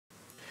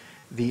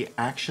The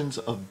actions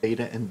of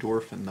beta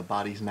endorphin, the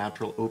body's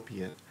natural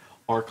opiate,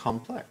 are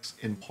complex,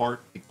 in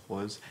part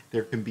because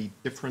there can be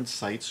different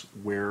sites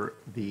where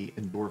the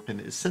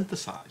endorphin is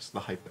synthesized, the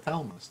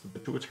hypothalamus, the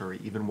pituitary,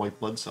 even white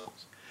blood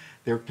cells.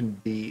 There can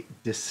be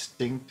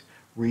distinct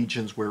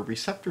regions where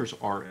receptors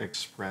are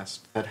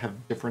expressed that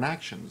have different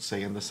actions,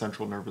 say in the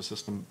central nervous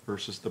system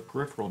versus the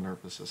peripheral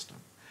nervous system.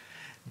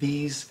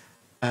 These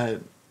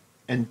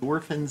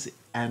endorphins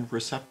and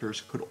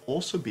receptors could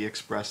also be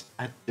expressed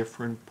at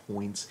different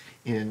points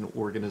in an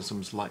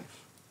organism's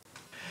life.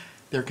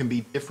 There can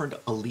be different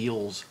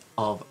alleles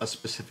of a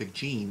specific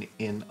gene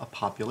in a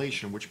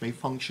population which may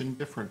function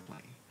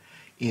differently.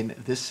 In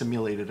this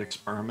simulated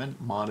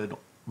experiment,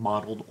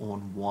 modeled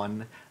on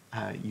one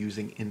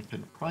using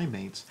infant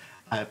primates,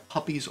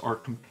 puppies are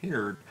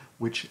compared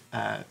which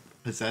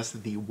possess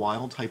the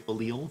wild-type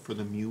allele for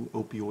the mu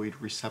opioid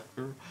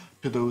receptor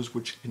to those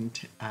which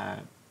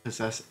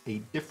possess a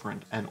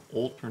different and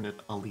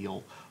alternate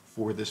allele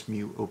for this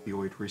mu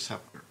opioid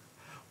receptor.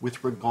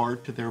 With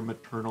regard to their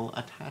maternal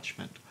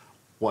attachment,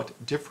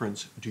 what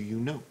difference do you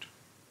note?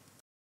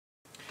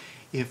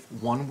 If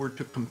one were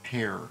to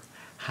compare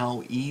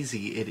how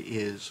easy it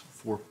is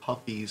for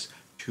puppies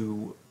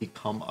to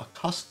become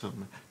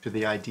accustomed to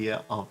the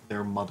idea of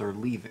their mother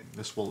leaving,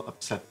 this will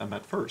upset them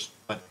at first,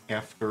 but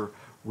after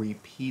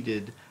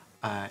repeated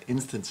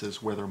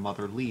instances where their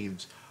mother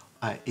leaves,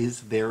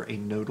 is there a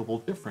notable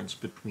difference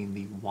between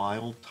the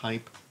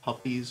wild-type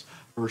puppies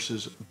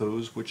versus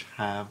those which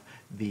have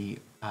the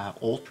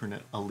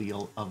alternate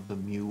allele of the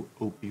mu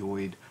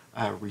opioid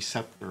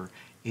receptor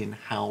in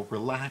how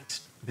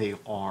relaxed they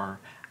are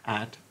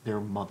at their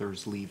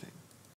mother's leaving?